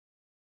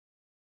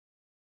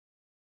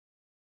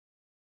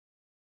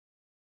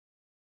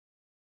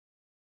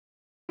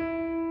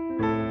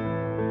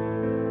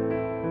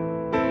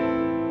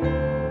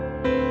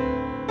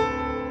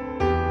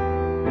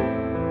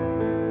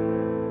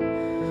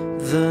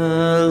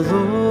The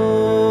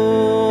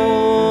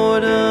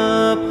Lord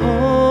upholds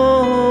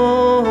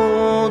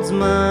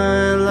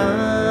my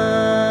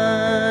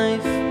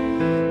life.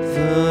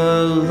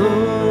 The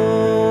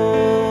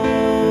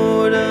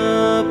Lord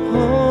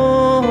upholds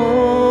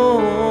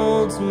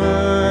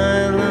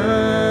my life.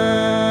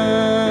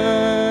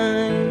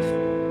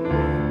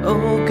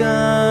 Oh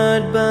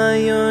God, by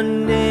your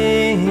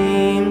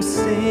name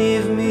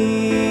save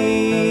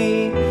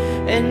me,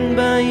 and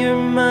by your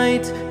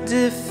might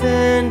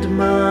defend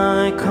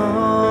my cause.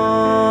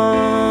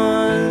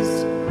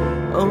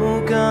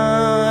 Oh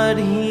God,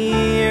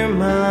 hear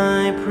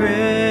my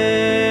prayer.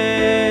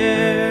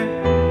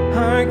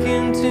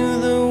 Hearken to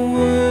the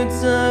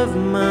words of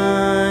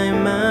my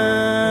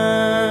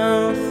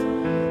mouth.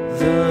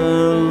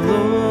 The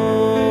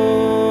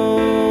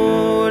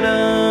Lord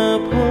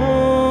upholds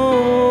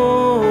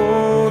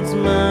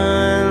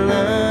my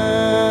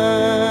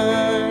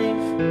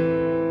life.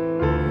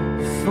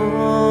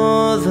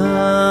 For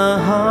the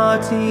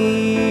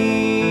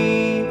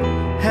haughty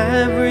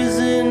have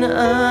risen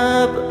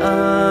up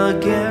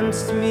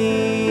against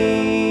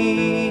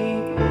me.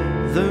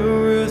 The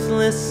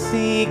ruthless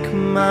seek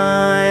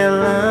my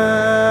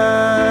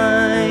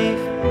life.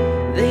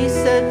 They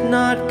set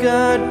not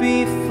God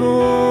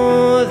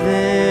before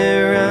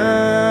their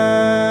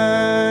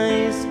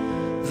eyes.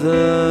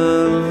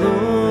 The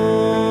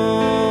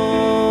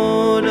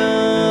Lord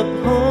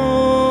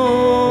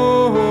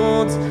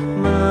upholds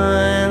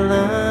my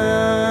life.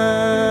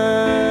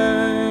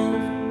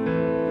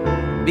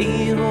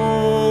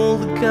 Behold,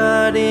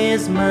 God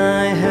is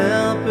my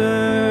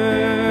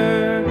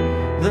helper.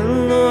 The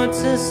Lord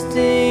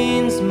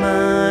sustains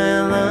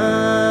my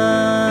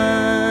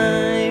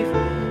life.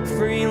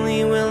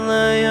 Freely will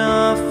I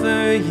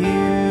offer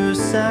you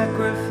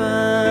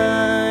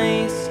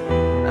sacrifice.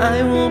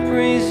 I will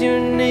praise your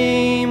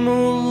name,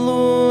 O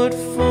Lord,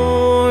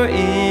 for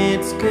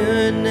its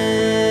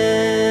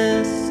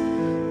goodness.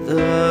 The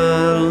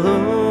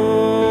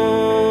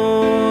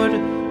Lord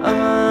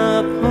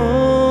upholds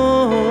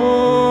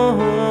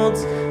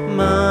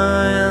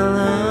my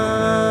life.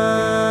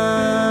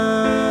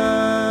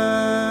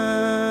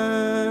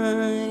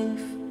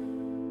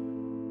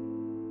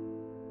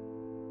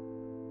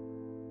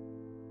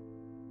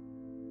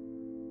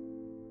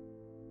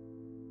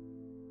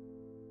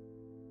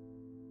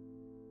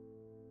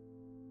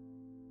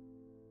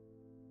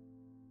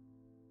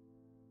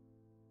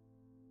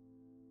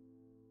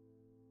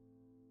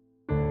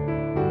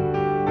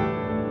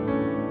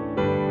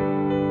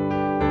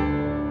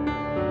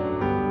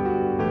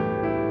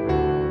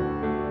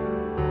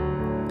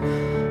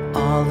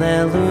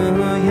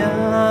 Alleluia,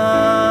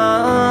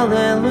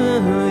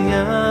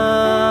 alleluia,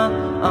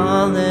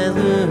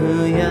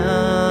 alleluia,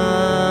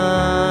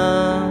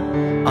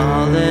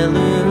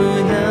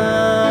 alleluia,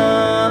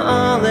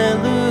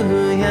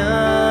 alleluia,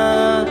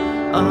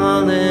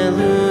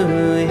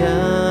 alleluia.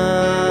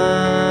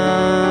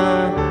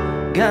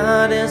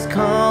 God has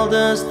called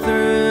us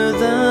through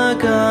the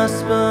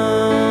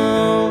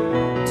gospel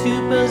to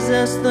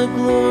possess the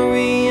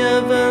glory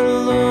of our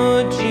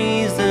Lord